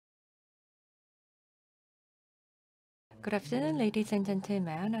Good afternoon, ladies and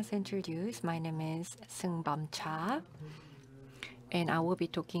gentlemen. As introduced, my name is Seung-Beom Cha, and I will be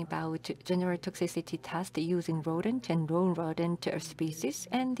talking about general toxicity test using rodent and non-rodent species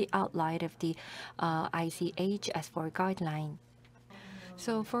and the outline of the ICH S4 guideline.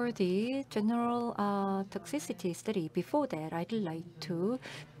 So for the general toxicity study, before that, I'd like to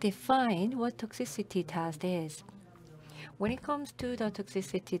define what toxicity test is. When it comes to the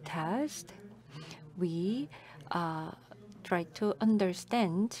toxicity test, we try to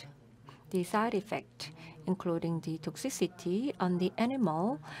understand the side effect, including the toxicity on the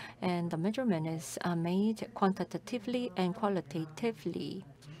animal, and the measurement is made quantitatively and qualitatively.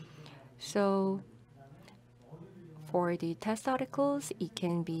 So for the test articles, it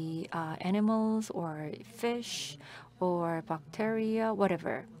can be animals or fish or bacteria,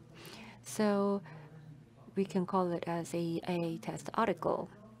 whatever. So we can call it as a test article.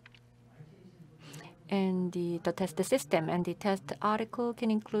 And the test system and the test article can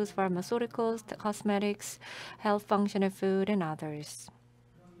include pharmaceuticals, cosmetics, health functional food, and others.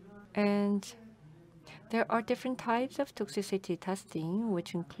 And there are different types of toxicity testing,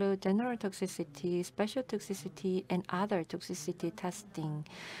 which include general toxicity, special toxicity, and other toxicity testing.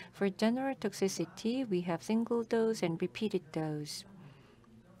 For general toxicity, we have single dose and repeated dose.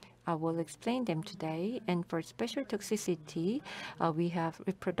 I will explain them today. And for special toxicity, we have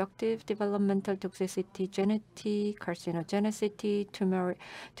reproductive developmental toxicity, genetic, carcinogenicity,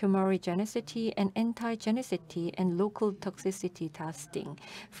 tumorigenicity, and antigenicity, and local toxicity testing.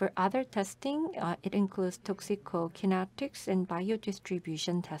 For other testing, it includes toxicokinetics and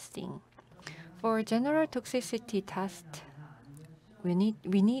biodistribution testing. For general toxicity test, we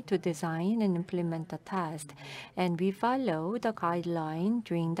need to design and implement the test, and we follow the guideline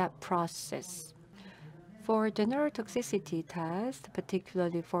during that process. For general toxicity test,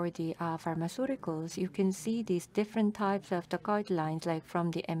 particularly for the pharmaceuticals, you can see these different types of the guidelines, like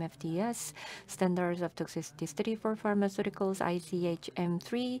from the MFDS, Standards of Toxicity Study for Pharmaceuticals,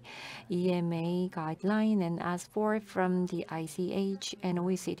 ICH-M3, EMA guideline, and S4 from the ICH and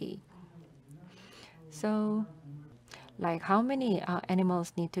OECD. So, like how many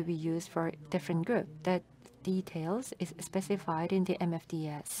animals need to be used for different group, that details is specified in the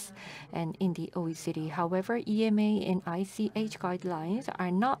MFDS and in the OECD. However, EMA and ICH guidelines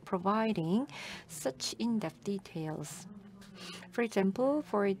are not providing such in-depth details. For example,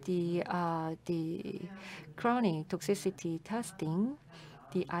 for the chronic toxicity testing,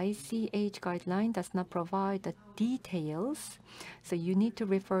 the ICH guideline does not provide the details, so you need to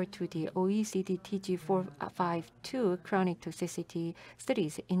refer to the OECD TG452 chronic toxicity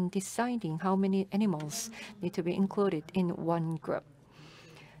studies in deciding how many animals need to be included in one group.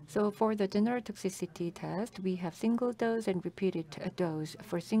 So for the general toxicity test, we have single dose and repeated dose.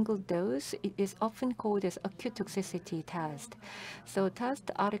 For single dose, it is often called as acute toxicity test. So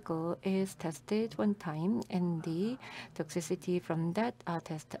test article is tested one time, and the toxicity from that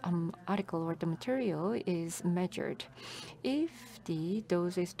test article or the material is measured. If the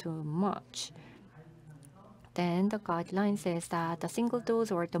dose is too much, then the guideline says that the single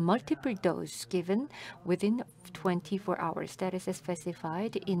dose or the multiple dose given within 24 hours. That is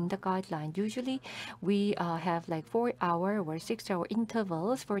specified in the guideline. Usually, we have like 4-hour or 6-hour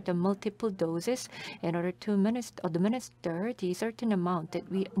intervals for the multiple doses in order to administer the certain amount that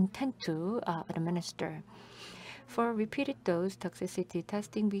we intend to administer. For repeated dose toxicity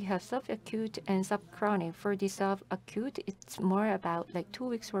testing, we have subacute and subchronic. For the subacute, it's more about like 2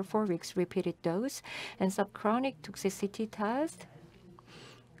 weeks or 4 weeks repeated dose, and subchronic toxicity test,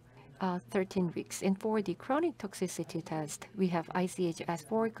 13 weeks. And for the chronic toxicity test, we have ICH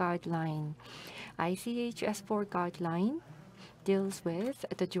S4 guideline. ICH S4 guideline deals with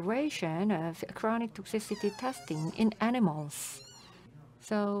the duration of chronic toxicity testing in animals.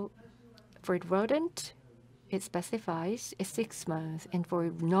 So for rodent, it specifies 6 months, and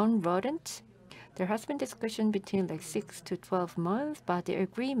for non-rodent, there has been discussion between like 6 to 12 months, but the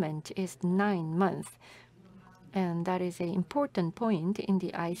agreement is 9 months. And that is an important point in the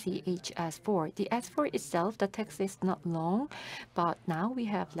ICH S4. The S4 itself, the text is not long, but now we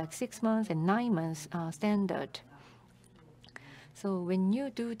have like 6 months and 9 months standard. So when you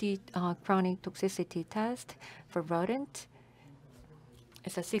do the chronic toxicity test for rodent,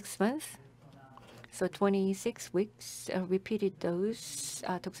 it's a 6 months. So 26 weeks repeated dose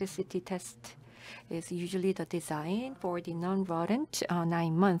toxicity test is usually the design. For the non-rodent,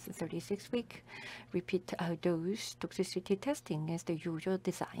 9 months, 36-week repeat dose toxicity testing is the usual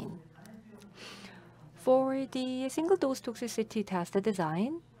design. For the single dose toxicity test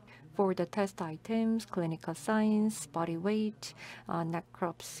design, for the test items, clinical signs, body weight,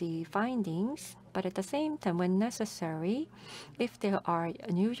 necropsy findings. But at the same time, when necessary, if there are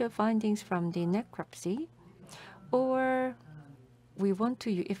unusual findings from the necropsy, or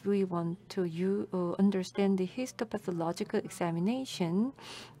if we want to understand the histopathological examination,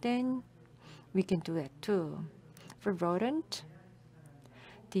 then we can do that too. For rodent,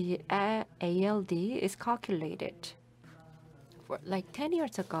 the ALD is calculated. For like 10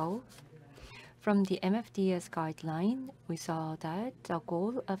 years ago, from the MFDS guideline, we saw that the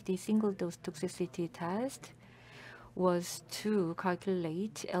goal of the single-dose toxicity test was to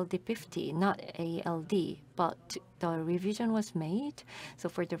calculate LD50, not ALD, but the revision was made. So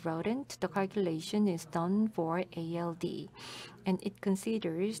for the rodent, the calculation is done for ALD, and it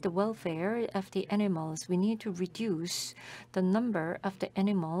considers the welfare of the animals. We need to reduce the number of the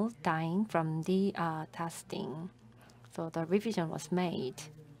animals dying from the testing. So the revision was made.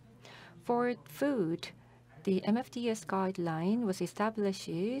 For food, the MFDS guideline was established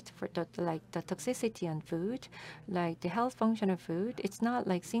for the toxicity on food, like the health function of food. It's not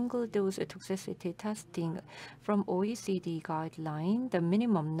like single-dose toxicity testing from OECD guideline. The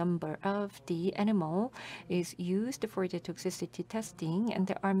minimum number of the animal is used for the toxicity testing, and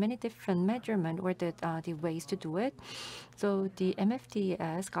there are many different measurement or the ways to do it. So the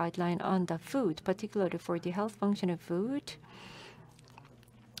MFDS guideline on the food, particularly for the health function of food,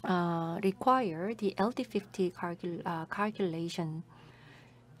 require the LD50 calculation.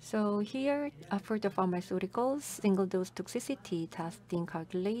 So here, for the pharmaceuticals, single-dose toxicity testing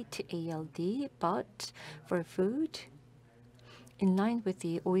calculate ALD, but for food, in line with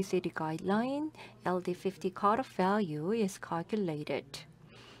the OECD guideline, LD50 cutoff value is calculated.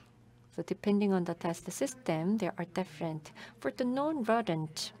 So depending on the test system, they are different. For the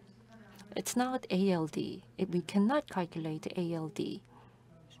non-rodent, it's not ALD. We cannot calculate ALD.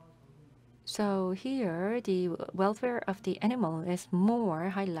 So here, the welfare of the animal is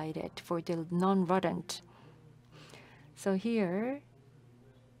more highlighted for the non-rodent. So here,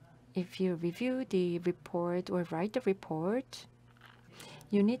 if you review the report or write the report,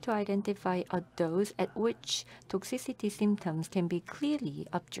 you need to identify a dose at which toxicity symptoms can be clearly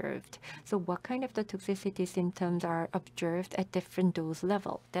observed. So what kind of the toxicity symptoms are observed at different dose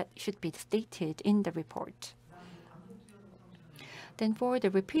level? That should be stated in the report. Then for the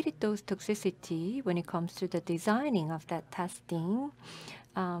repeated dose toxicity, when it comes to the designing of that testing,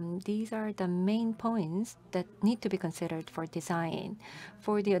 these are the main points that need to be considered for design.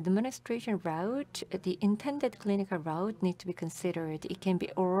 For the administration route, the intended clinical route needs to be considered. It can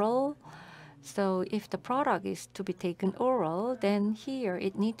be oral. So if the product is to be taken oral, then here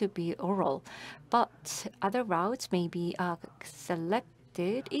it needs to be oral. But other routes may be selected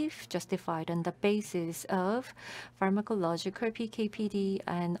if justified on the basis of pharmacological PK/PD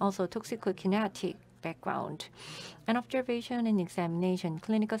and also toxicokinetic background. An observation and examination,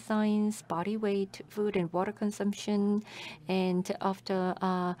 clinical signs, body weight, food and water consumption, and after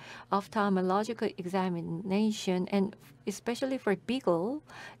ophthalmological examination, and especially for Beagle,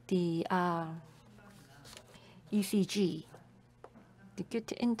 the ECG. The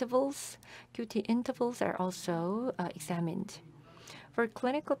QT intervals are also examined. For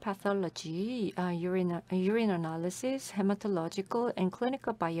clinical pathology, urine analysis, hematological, and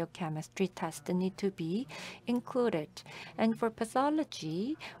clinical biochemistry tests need to be included. And for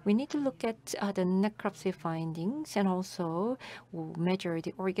pathology, we need to look at the necropsy findings and also measure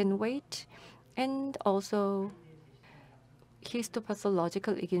the organ weight, and also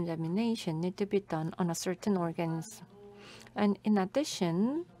histopathological examination need to be done on a certain organs. And in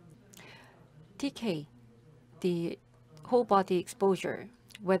addition, TK, the whole body exposure,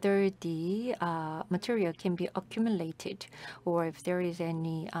 whether the material can be accumulated or if there is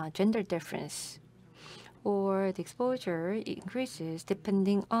any gender difference, or the exposure increases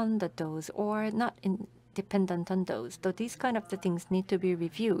depending on the dose or not dependent on dose. So these kind of the things need to be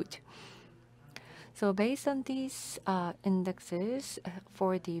reviewed. So based on these indexes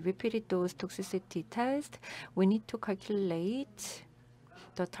for the repeated dose toxicity test, we need to calculate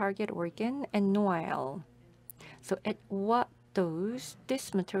the target organ and NOAEL. So at what dose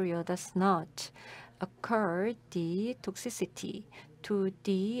this material does not occur the toxicity to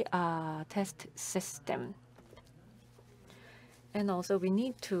the test system. And also we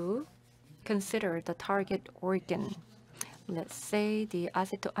need to consider the target organ. Let's say the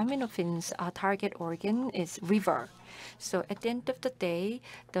acetoaminophen's target organ is liver. So at the end of the day,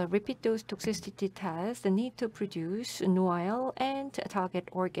 the repeat dose toxicity test need to produce NOAEL and target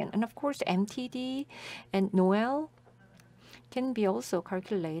organ. And of course, MTD and NOAEL can be also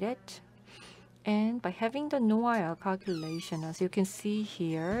calculated. And by having the NOAEL calculation, as you can see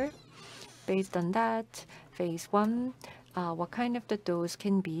here, Based on that, phase 1, what kind of the dose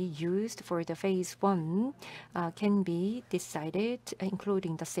can be used for the phase 1 can be decided,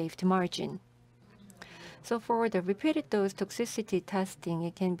 including the safety margin. So for the repeated dose toxicity testing,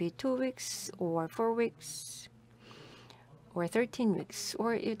 it can be 2 weeks or 4 weeks or 13 weeks,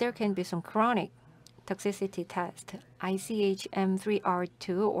 or if there can be some chronic toxicity test. ICH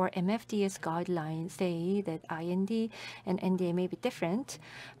M3R2 or MFDS guidelines say that IND and NDA may be different,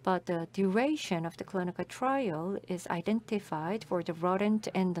 but the duration of the clinical trial is identified for the rodent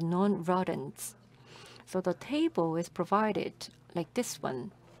and the non-rodents. So the table is provided like this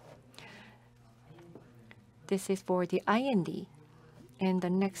one. This is for the IND, and the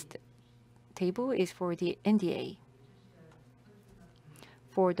next table is for the NDA.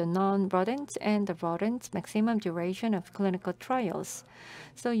 For the non-rodents and the rodents, maximum duration of clinical trials.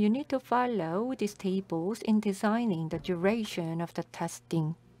 So you need to follow these tables in designing the duration of the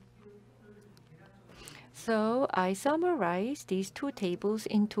testing. So I summarize these two tables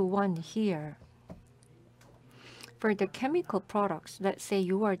into one here. For the chemical products, let's say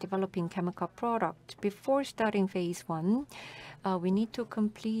you are developing chemical product. Before starting phase 1, we need to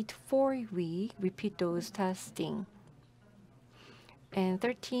complete 4-week repeat dose testing. And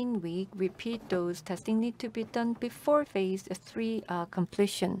 13-week repeat dose testing need to be done before phase 3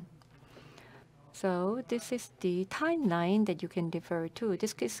 completion. So this is the timeline that you can refer to.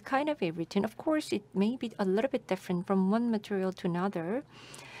 This is kind of a routine. Of course, it may be a little bit different from one material to another.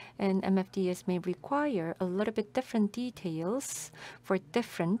 And MFDS may require a little bit different details for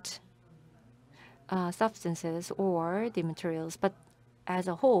different substances or the materials. But as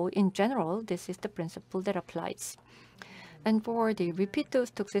a whole, in general, this is the principle that applies. And for the repeat dose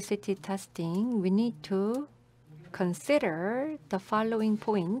toxicity testing, we need to consider the following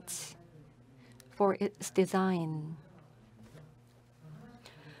points for its design.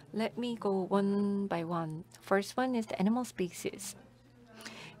 Let me go one by one. First one is the animal species.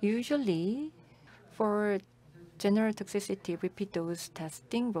 Usually, for general toxicity repeat dose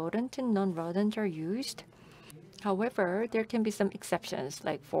testing, rodent and non-rodent are used. However, there can be some exceptions,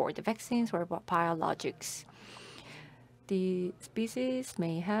 like for the vaccines or biologics. The species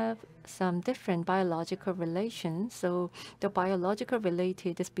may have some different biological relations, so the biological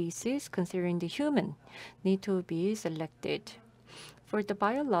related species, considering the human, need to be selected. For the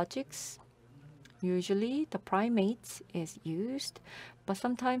biologics, usually the primates is used, but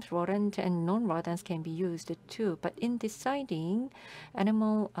sometimes rodent and non-rodents can be used too. But in deciding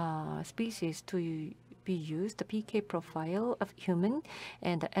animal species to be used, the PK profile of human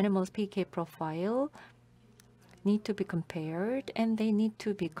and the animal's PK profile need to be compared, and they need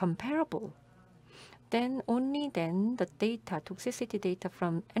to be comparable. Then only then the data, toxicity data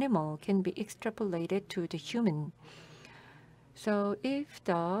from animal can be extrapolated to the human. So if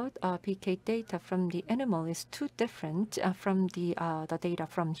the PK data from the animal is too different from the data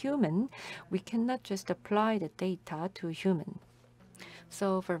from human, we cannot just apply the data to human.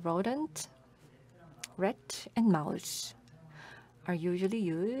 So for rodent, rat, and mouse are usually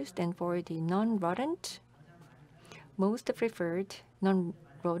used, and for the non-rodent, most preferred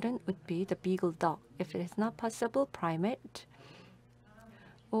non-rodent would be the beagle dog. If it is not possible, primate.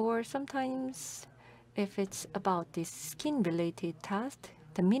 Or sometimes, if it's about the skin-related test,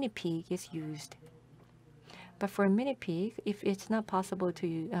 the mini pig is used. But for mini pig, if it's not possible to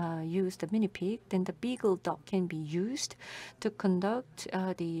use the mini pig, then the beagle dog can be used to conduct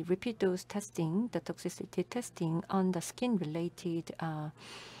the repeat dose testing, the toxicity testing on the skin-related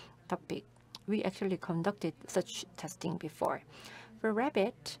topic. We actually conducted such testing before. For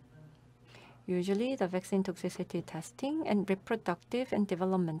rabbit, usually the vaccine toxicity testing and reproductive and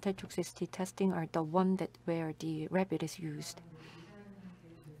developmental toxicity testing are the one that where the rabbit is used.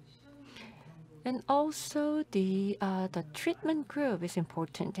 And also the treatment group is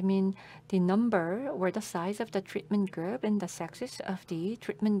important. I mean, the number or the size of the treatment group and the sexes of the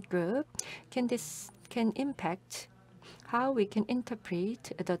treatment group can impact how we can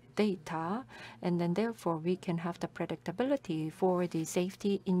interpret the data, and then therefore we can have the predictability for the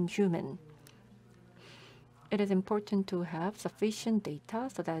safety in human. It is important to have sufficient data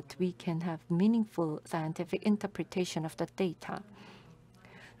so that we can have meaningful scientific interpretation of the data.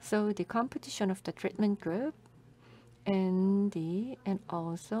 So the composition of the treatment group and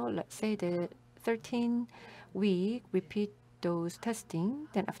also let's say the 13-week repeat dose testing.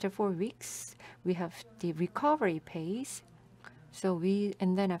 Then after 4 weeks, we have the recovery phase. So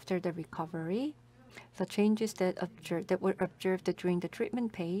then after the recovery, the changes that were observed during the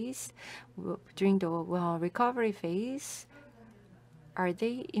treatment phase, during the recovery phase, Are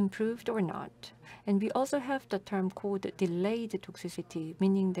they improved or not? And we also have the term called delayed toxicity,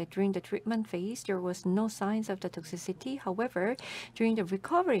 meaning that during the treatment phase, there was no signs of the toxicity. However, during the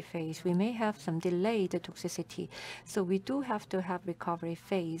recovery phase, we may have some delayed toxicity. So we do have to have recovery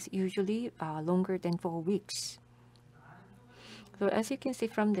phase, usually longer than 4 weeks. So as you can see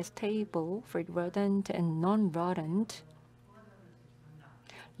from this table, for rodent and non-rodent,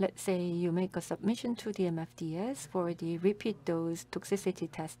 let's say you make a submission to the MFDS for the repeat dose toxicity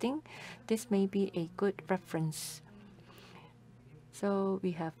testing. This may be a good reference. So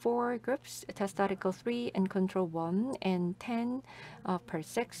we have 4 groups, test article 3 and control 1, and 10 per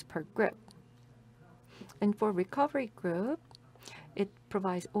 6 per group. And for recovery group, it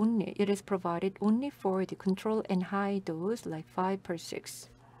is provided only for the control and high dose, like 5 per 6.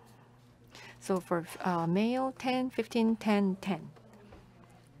 So for male, 10, 15, 10, 10.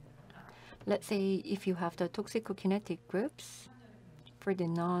 Let's say if you have the toxicokinetic groups for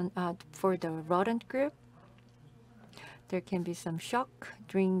the rodent group, there can be some shock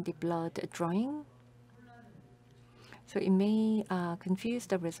during the blood drawing. So it may confuse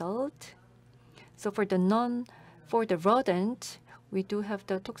the result. So for the rodent, we do have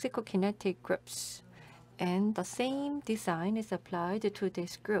the toxicokinetic groups, and the same design is applied to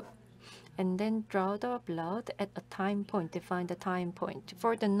this group. And then draw the blood at a time point, define the time point.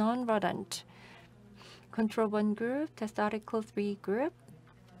 For the non-rodent, control 1 group, test article 3 group,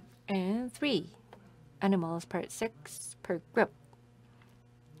 and 3 animals per 6 per group.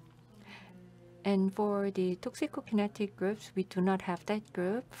 And for the toxicokinetic groups, we do not have that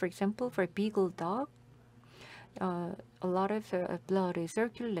group. For example, for beagle dog, a lot of blood is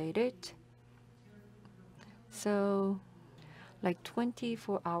circulated. So like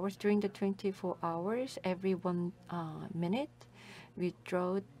 24 hours, during the 24 hours, every 1 minute, we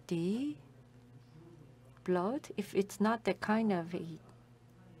draw the blood. If it's not that kind of a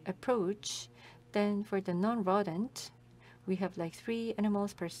approach, then for the non-rodent, we have like 3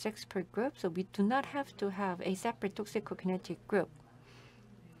 animals per 6 per group, so we do not have to have a separate toxicokinetic group.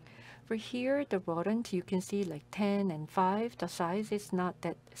 For here, the rodent, you can see like 10 and 5. The size is not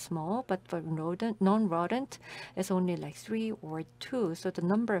that small, but for non-rodent, it's only like 3 or 2. So the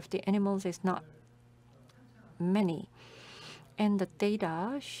number of the animals is not many. And the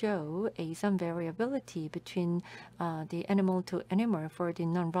data show some variability between the animal to animal for the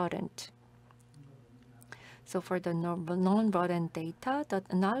non-rodent. So for the non-rodent data, the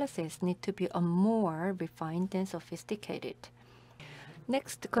analysis need to be more refined and sophisticated.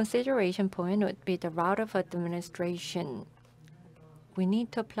 Next consideration point would be the route of administration. We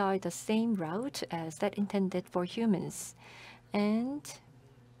need to apply the same route as that intended for humans. And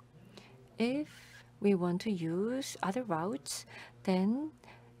if we want to use other routes, then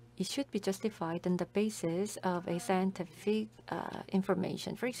it should be justified on the basis of a scientific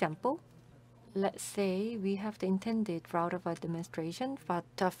information. For example, let's say we have the intended route of administration, but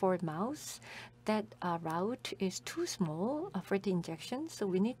for mouse, that route is too small for the injection, so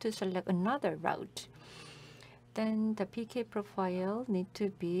we need to select another route. Then the PK profile need to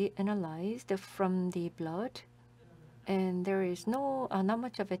be analyzed from the blood, and there is not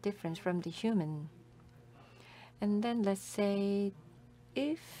much of a difference from the human. And then let's say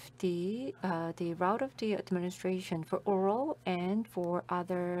if the route of the administration for oral and for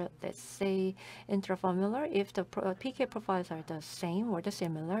other, let's say intraformular, if the PK profiles are the same or the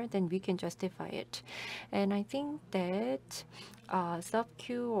similar, then we can justify it. And I think that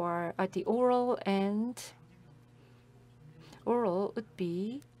sub-Q or the oral would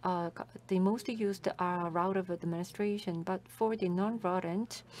be the most used route of administration, but for the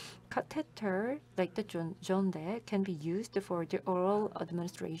non-rodent, catheter like the Jonde can be used for the oral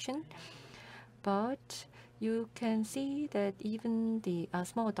administration. But you can see that even the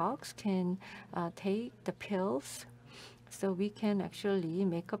small dogs can take the pills. So we can actually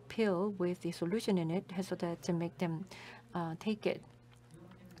make a pill with the solution in it so that to make them take it.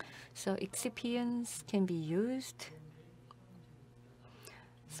 So excipients can be used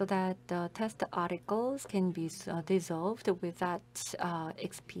so that the test articles can be dissolved with that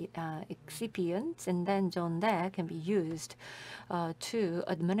excipients, and then Jonde can be used to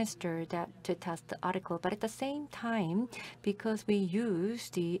administer that to test the article. But at the same time, because we use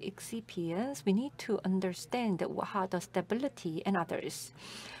the excipients, we need to understand how the stability and others.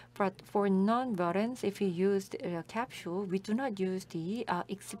 But for non-rodents, if you use the capsule, we do not use the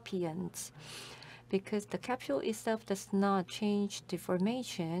excipients, because the capsule itself does not change the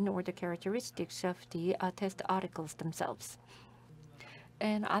formation or the characteristics of the test articles themselves.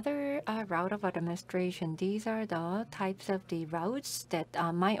 And other route of administration, these are the types of the routes that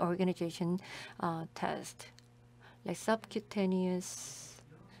my organization test. like subcutaneous,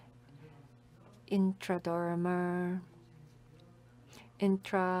 intradermal,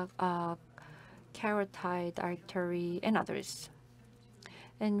 carotid artery, and others.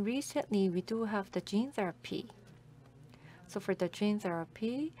 And recently, we do have the gene therapy. So for the gene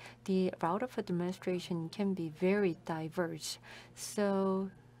therapy, the route of administration can be very diverse. So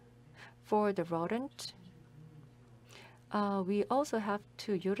for the rodent, we also have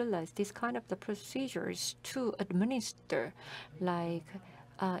to utilize this kind of the procedures to administer, like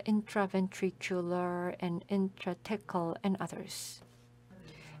intraventricular and intrathecal and others.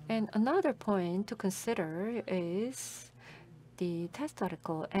 And another point to consider is the test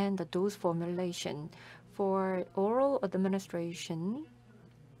article and the dose formulation. For oral administration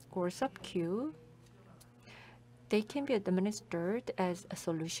or sub-Q, they can be administered as a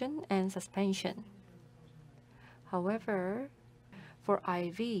solution and suspension. However, for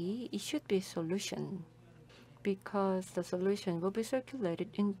IV, it should be solution because the solution will be circulated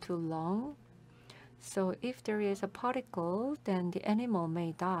into lung. So if there is a particle, then the animal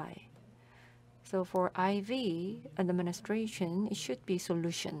may die. So for IV administration, it should be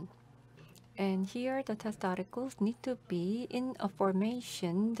solution. And here the test articles need to be in a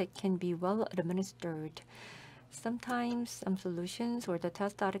formation that can be well administered. Sometimes some solutions or the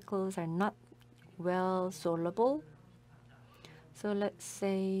test articles are not well soluble. So let's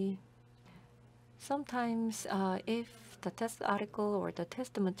say sometimes if the test article or the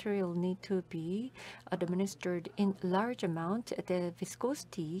test material need to be administered in large amount, the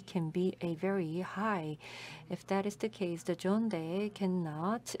viscosity can be a very high. If that is the case, the Jondae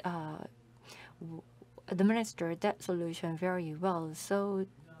cannot administer that solution very well. So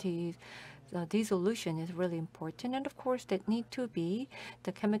the dissolution is really important, and of course that need to be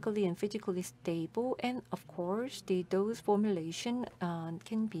the chemically and physically stable, and of course the dose formulation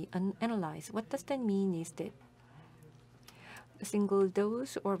can be analyzed. What does that mean is that single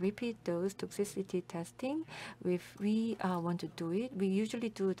dose or repeat dose toxicity testing, if we want to do it, we usually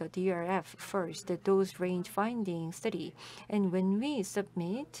do the DRF first, the dose range finding study, and when we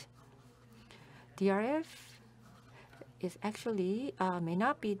submit DRF is actually may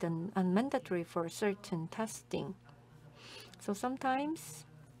not be done mandatory for certain testing. So sometimes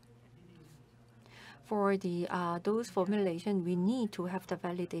for the dose formulation, we need to have the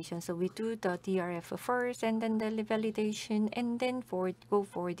validation. So we do the DRF first, and then the validation, and then go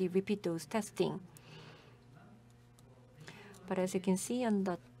for the repeat dose testing. But as you can see on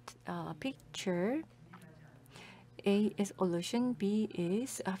the picture, A is solution, B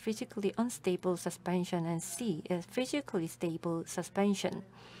is a physically unstable suspension, and C is physically stable suspension.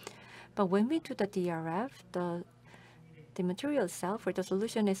 But when we do the DRF, the material itself or the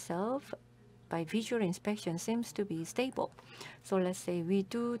solution itself, by visual inspection, seems to be stable. So let's say we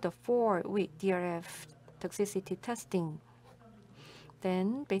do the 4-week DRF toxicity testing.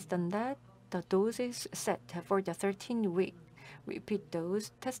 Then based on that, the dose is set for the 13-week repeat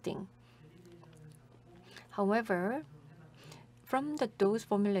dose testing. However, from the dose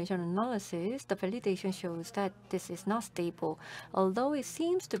formulation analysis, the validation shows that this is not stable. Although it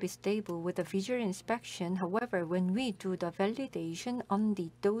seems to be stable with the visual inspection, however, when we do the validation on the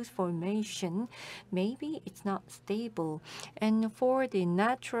dose formation, maybe it's not stable. And for the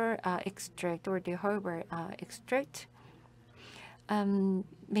natural extract or the herbal extract,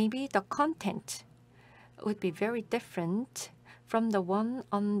 maybe the content would be very different from the one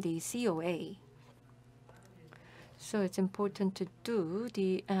on the COA. So it's important to do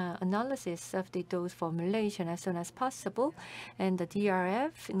the analysis of the dose formulation as soon as possible, and the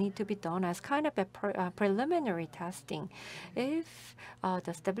DRF need to be done as kind of a preliminary testing. If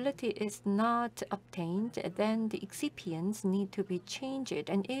the stability is not obtained, then the excipients need to be changed,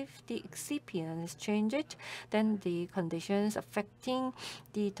 and if the excipient is changed, then the conditions affecting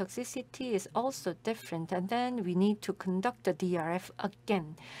the toxicity is also different, and then we need to conduct the DRF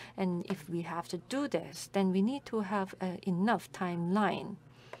again. And if we have to do this, then we need to have enough timeline.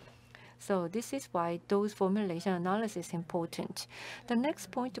 So this is why dose formulation analysis is important. The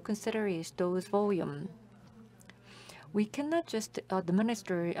next point to consider is dose volume. We cannot just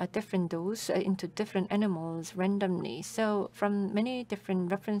administer a different dose into different animals randomly. So from many different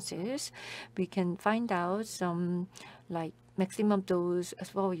references, we can find out some like maximum dose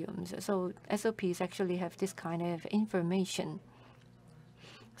volumes. So SOPs actually have this kind of information.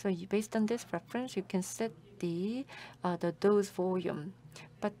 So based on this reference, you can set the dose volume.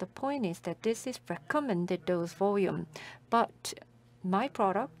 But the point is that this is recommended dose volume. But my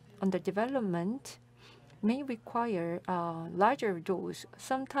product under development may require a larger dose.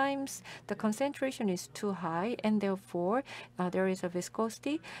 Sometimes the concentration is too high, and therefore there is a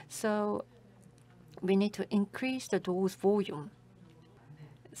viscosity. So we need to increase the dose volume.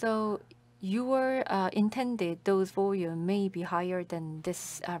 So your intended dose volume may be higher than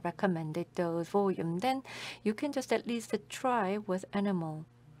this recommended dose volume. Then you can just at least try with animal.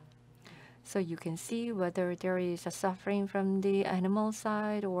 So you can see whether there is a suffering from the animal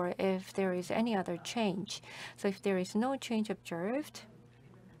side or if there is any other change. So if there is no change observed,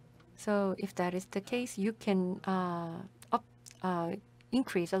 so if that is the case, you can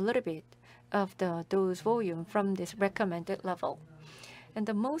increase a little bit of the dose volume from this recommended level. And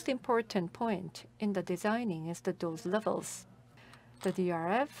the most important point in the designing is the dose levels. The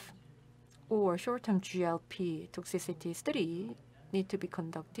DRF or short-term GLP toxicity study need to be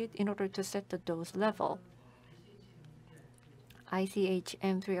conducted in order to set the dose level. ICH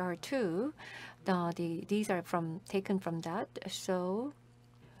M3R2, these are taken from that. So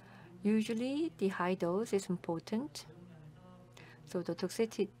usually the high dose is important. So the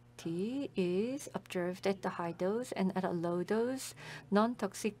toxicity is observed at the high dose, and at a low dose,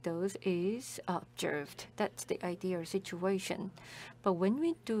 non-toxic dose is observed. That's the ideal situation. But when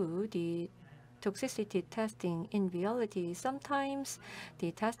we do the toxicity testing in reality, sometimes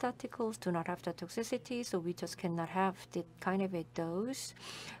the test articles do not have the toxicity, so we just cannot have that kind of a dose.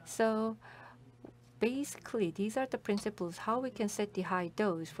 So basically, these are the principles how we can set the high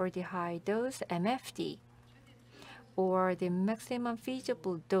dose. For the high dose MFD, or the maximum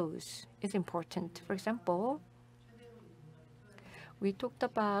feasible dose is important. For example, we talked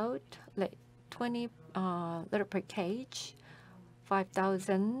about like 20 liter per kg,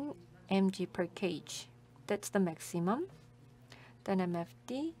 5,000 mg per kg. That's the maximum. Then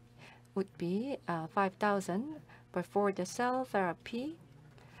MFD would be 5,000. But for the cell therapy,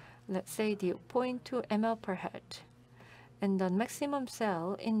 let's say the 0.2 ml per head. And the maximum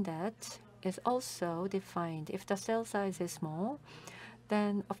cell in that is also defined. If the cell size is small,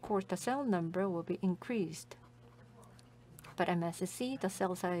 then of course the cell number will be increased. But MSC, the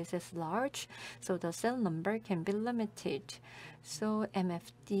cell size is large, so the cell number can be limited. So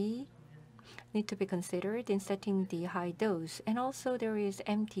MFD need to be considered in setting the high dose. And also there is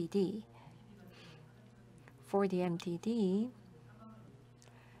MTD. For the MTD,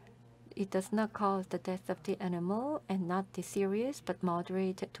 it does not cause the death of the animal and not the serious but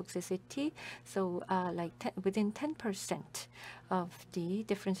moderate toxicity. So within 10% of the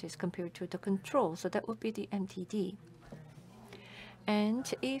differences compared to the control. So that would be the MTD.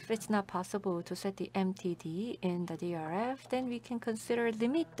 And if it's not possible to set the MTD in the DRF, then we can consider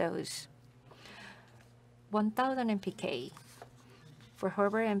limit dose. 1,000 mpk. For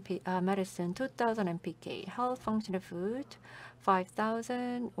herbal medicine, 2,000 mpk. Health functional food,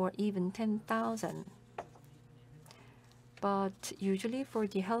 5,000 or even 10,000. But usually for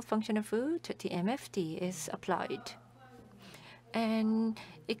the health functional food, the MFD is applied. And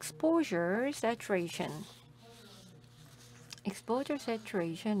exposure saturation. Exposure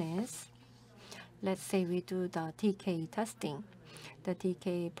saturation is, let's say we do the TK testing. The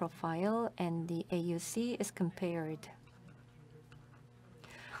TK profile and the AUC is compared.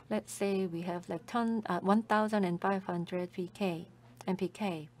 Let's say we have like 1,500 mpk,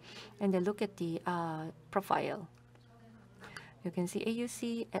 and then look at the profile. You can see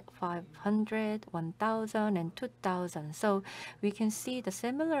AUC at 500, 1,000, and 2,000. So we can see the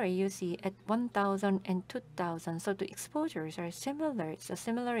similar AUC at 1,000 and 2,000. So the exposures are similar. So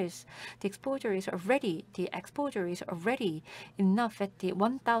the exposure is already enough at the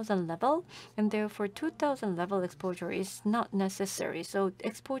 1,000 level, and therefore 2,000 level exposure is not necessary. So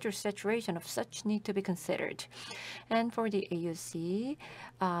exposure saturation of such need to be considered. And for the AUC,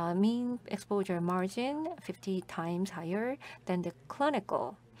 mean exposure margin 50 times higher than the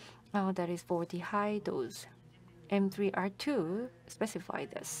clinical. That is for the high dose. M3R2 specify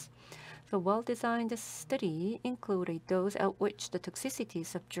this. So well-designed study include a dose at which the toxicity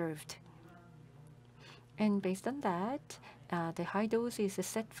is observed. And based on that, the high dose is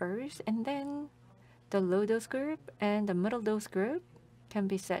set first, and then the low dose group and the middle dose group can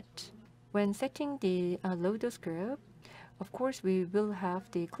be set. When setting the low dose group, of course, we will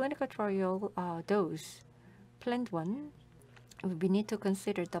have the clinical trial dose, planned one. We need to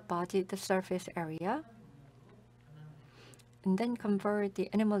consider the surface area, and then convert the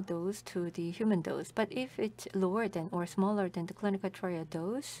animal dose to the human dose. But if it's lower than or smaller than the clinical trial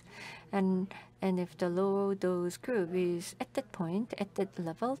dose, and if the low dose group is at that point, at that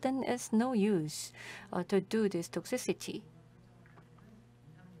level, then it's no use to do this toxicity.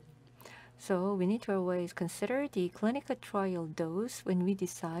 So we need to always consider the clinical trial dose when we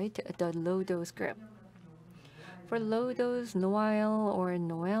decide the low dose group. For low dose, NOAEL or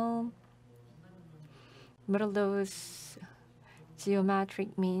NOEL, middle dose,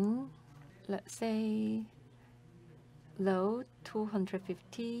 geometric mean, let's say low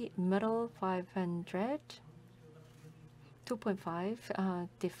 250, middle 500, 2.5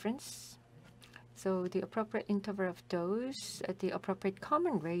 difference. So the appropriate interval of dose, the appropriate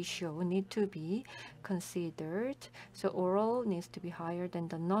common ratio need to be considered. So oral needs to be higher than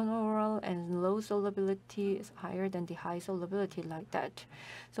the non-oral, and low solubility is higher than the high solubility, like that.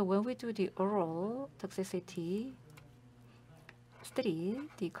 So when we do the oral toxicity study,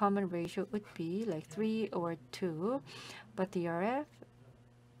 the common ratio would be like 3 or 2, but the RF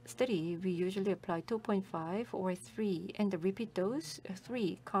study, we usually apply 2.5 or 3, and the repeat dose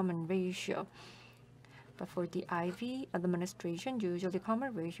 3 common ratio. But for the IV administration, usually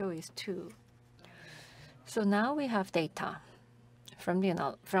common ratio is 2. So now we have data from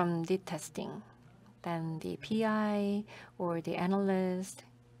the testing. Then the PI or the analyst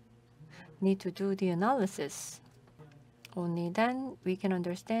need to do the analysis. Only then we can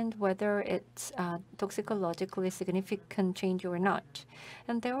understand whether it's toxicologically significant change or not.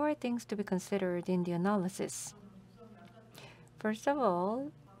 And there are things to be considered in the analysis. First of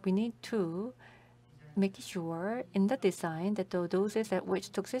all, we need to make sure in the design that the doses at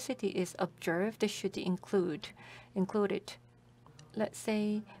which toxicity is observed should included. Let's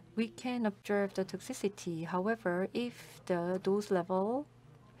say we can observe the toxicity. However, if the dose level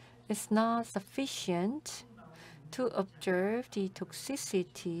is not sufficient to observe the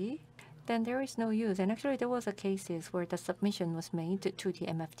toxicity, then there is no use. And actually, there was a cases where the submission was made to the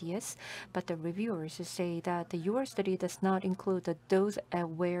MFDS, but the reviewers say that your study does not include the dose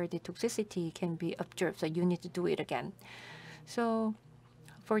where the toxicity can be observed, so you need to do it again. So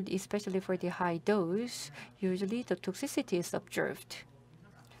especially for the high dose, usually the toxicity is observed.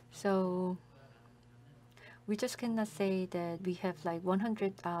 So we just cannot say that we have like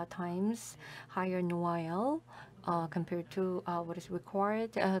 100 times higher NOAEL compared to what is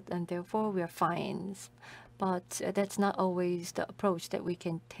required, and therefore we are fine. But that's not always the approach that we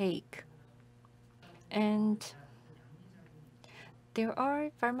can take. And there are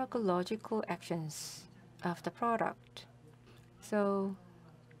pharmacological actions of the product. So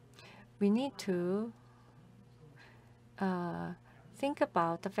we need to think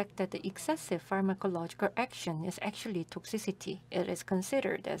about the fact that the excessive pharmacological action is actually toxicity. It is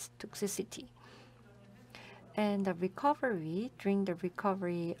considered as toxicity. And the recovery during the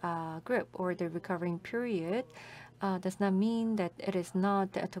recovery group or the recovering period does not mean that it is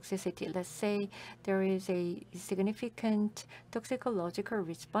not a toxicity. Let's say there is a significant toxicological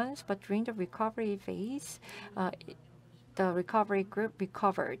response, but during the recovery phase, the recovery group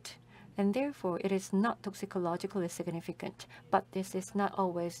recovered. And therefore, it is not toxicologically significant. But this is not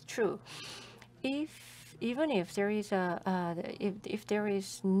always true. Even if there is if there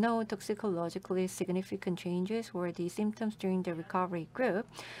is no toxicologically significant changes or the symptoms during the recovery group,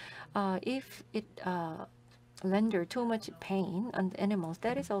 if it render too much pain on the animals,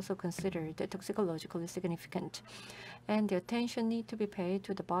 that is also considered toxicologically significant. And the attention need to be paid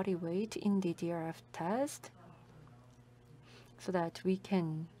to the body weight in the DRF test, so that we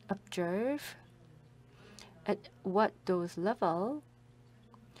can observe at what dose level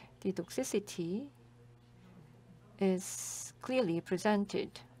the toxicity is clearly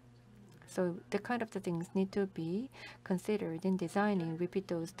presented. So the kind of the things need to be considered in designing repeat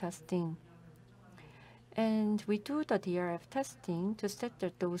dose testing. And we do the DRF testing to set the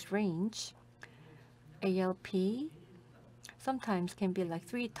dose range. ALP sometimes can be like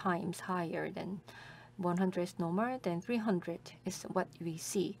 3 times higher than 100 is normal, then 300 is what we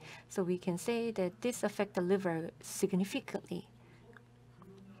see. So we can say that this affects the liver significantly.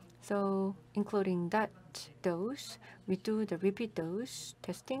 So including that dose, we do the repeat dose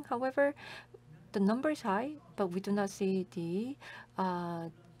testing. However, the number is high, but we do not see the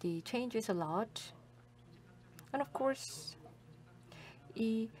changes a lot. And of course,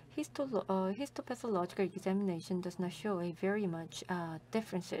 histopathological examination does not show a very much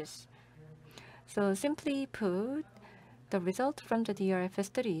differences. So simply put, the result from the DRF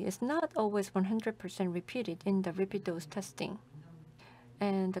study is not always 100% repeated in the repeat dose testing.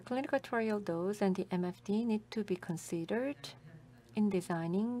 And the clinical trial dose and the MFD need to be considered in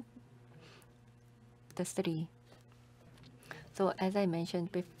designing the study. So as I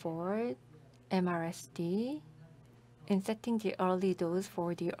mentioned before, MRSD, in setting the early dose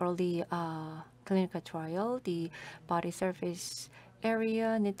for the early clinical trial, the body surface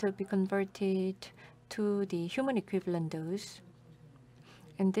area need to be converted to the human equivalent dose.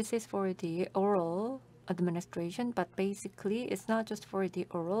 And this is for the oral administration, but basically it's not just for the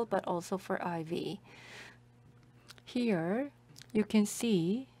oral, but also for IV. Here, you can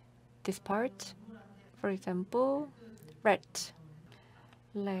see this part, for example, rat.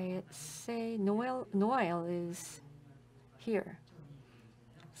 let's say Noel is here.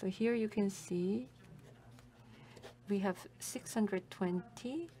 So here you can see we have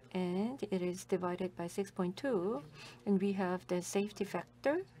 620 and it is divided by 6.2, and we have the safety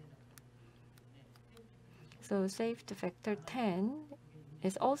factor. So safety factor 10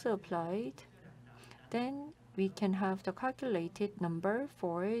 is also applied. Then we can have the calculated number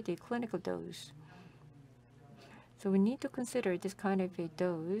for the clinical dose. So we need to consider this kind of a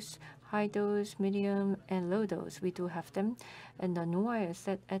dose: high dose, medium, and low dose. We do have them, and the NOI is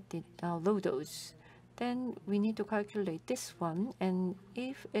set at the low dose. Then we need to calculate this one, and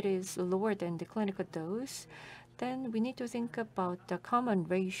if it is lower than the clinical dose, then we need to think about the common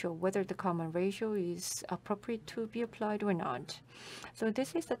ratio, whether the common ratio is appropriate to be applied or not. So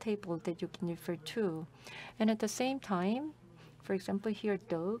this is the table that you can refer to. And at the same time, for example, here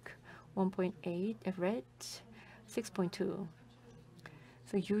dog 1.8, red 6.2.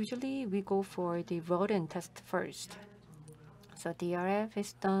 So usually we go for the rodent test first. So DRF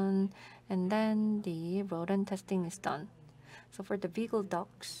is done, and then the rodent testing is done. So for the beagle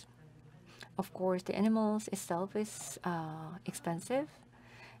dogs, of course, the animals itself is expensive,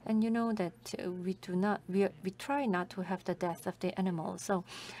 and you know that we try not to have the death of the animal. So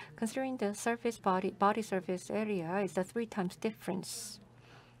considering the surface body surface area is the 3 times difference.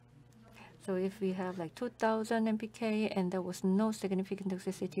 So if we have like 2000 mpk and there was no significant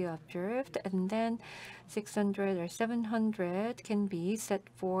toxicity observed, and then 600 or 700 can be set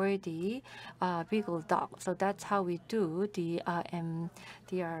for the beagle dog. So that's how we do the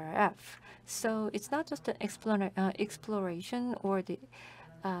DRF. So it's not just an exploration or the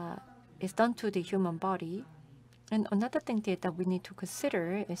it's done to the human body. And another thing that we need to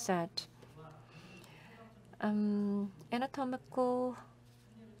consider is that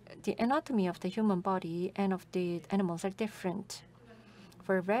the anatomy of the human body and of the animals are different.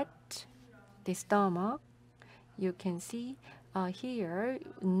 For rat, the stomach, you can see here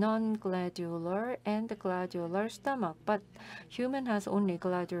non-glandular and the glandular stomach, but human has only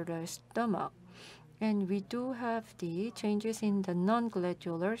glandular stomach. And we do have the changes in the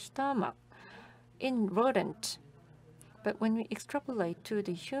non-glandular stomach in rodent. But when we extrapolate to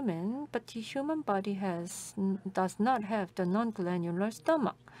the human, but the human body does not have the non-glandular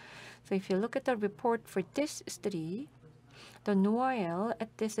stomach. So if you look at the report for this study, the NOAEL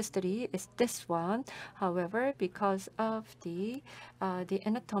at this study is this one. However, because of the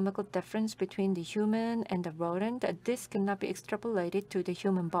anatomical difference between the human and the rodent, this cannot be extrapolated to the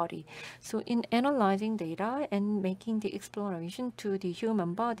human body. So in analyzing data and making the exploration to the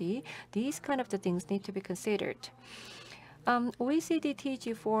human body, these kind of the things need to be considered. OECD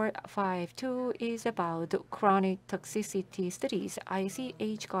TG452 is about chronic toxicity studies.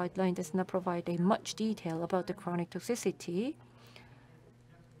 ICH guideline does not provide much detail about the chronic toxicity.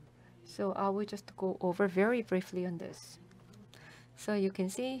 So I will just go over very briefly on this. So you can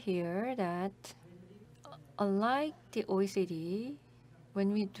see here that unlike the OECD,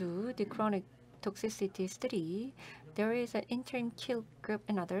 when we do the chronic toxicity study, there is an interim kill group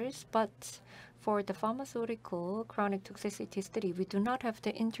and others, but for the pharmaceutical chronic toxicity study, we do not have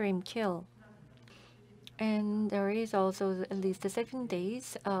the interim kill. And there is also at least 7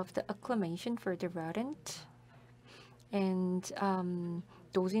 days of the acclimation for the rodent. And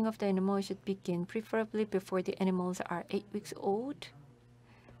dosing of the animal should begin preferably before the animals are 8 weeks old.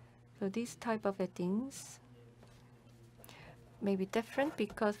 So these type of things may be different,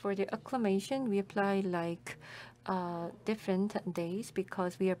 because for the acclimation we apply like different days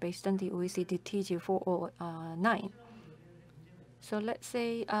because we are based on the OECD TG409. So let's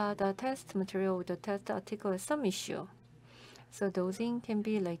say the test material, the test article has some issue. So dosing can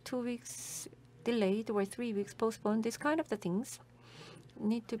be like 2 weeks delayed or 3 weeks postponed. These kind of the things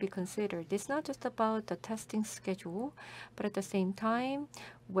need to be considered. It's not just about the testing schedule, but at the same time,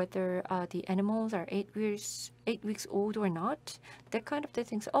 whether the animals are 8 weeks old or not, that kind of the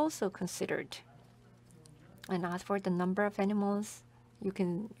things also considered. And as for the number of animals, you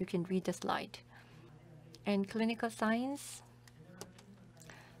can read the slide. And clinical signs,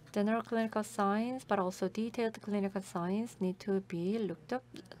 general clinical signs, but also detailed clinical signs need to be looked up,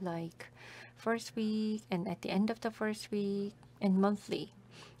 like first week and at the end of the first week and monthly.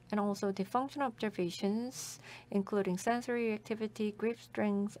 And also the functional observations, including sensory activity, grip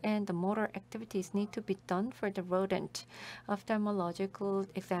strength, and the motor activities need to be done for the rodent. Ophthalmological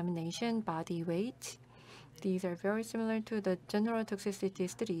examination, body weight. These are very similar to the general toxicity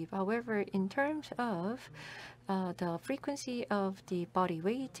study. However, in terms of the frequency of the body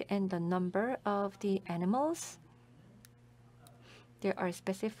weight and the number of the animals, they are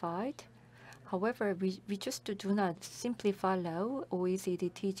specified. However, we just do not simply follow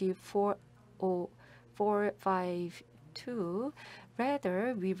OECD TG 452.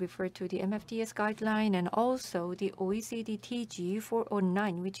 Rather, we refer to the MFDS guideline and also the OECD TG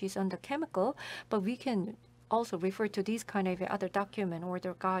 409, which is on the chemical, but we can also refer to this kind of other document or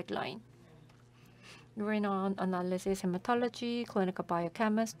the guideline. Urine analysis, hematology, clinical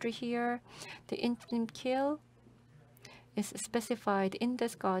biochemistry here. The interim kill is specified in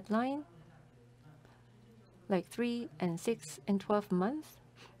this guideline, like 3 and 6 and 12 months.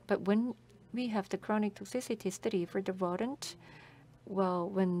 But when we have the chronic toxicity study for the rodent, well,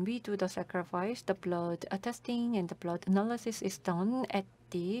 when we do the sacrifice, the blood testing and the blood analysis is done at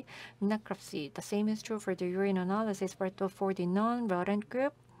the necropsy. The same is true for the urine analysis, but for the non-rodent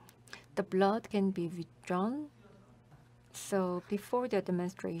group, the blood can be withdrawn. So before the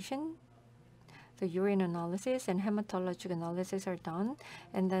demonstration, the urine analysis and hematologic analysis are done,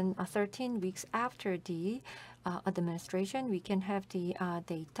 and then 13 weeks after the administration, we can have the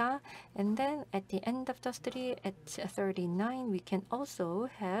data, and then at the end of the study at 39, we can also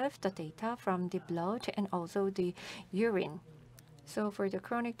have the data from the blood and also the urine. So for the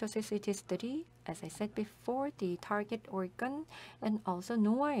chronic toxicity study, as I said before, the target organ and also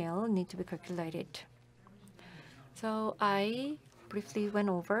NOAEL need to be calculated. So I briefly went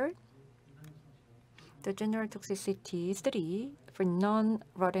over the general toxicity study for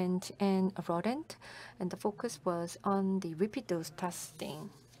non-rodent and rodent, and the focus was on the repeat dose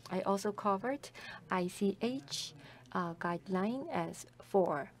testing. I also covered ICH guideline as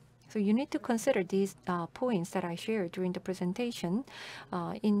 4. So you need to consider these points that I shared during the presentation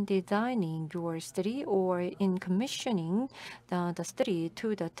in designing your study or in commissioning the study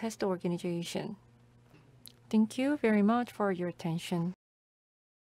to the test organization. Thank you very much for your attention.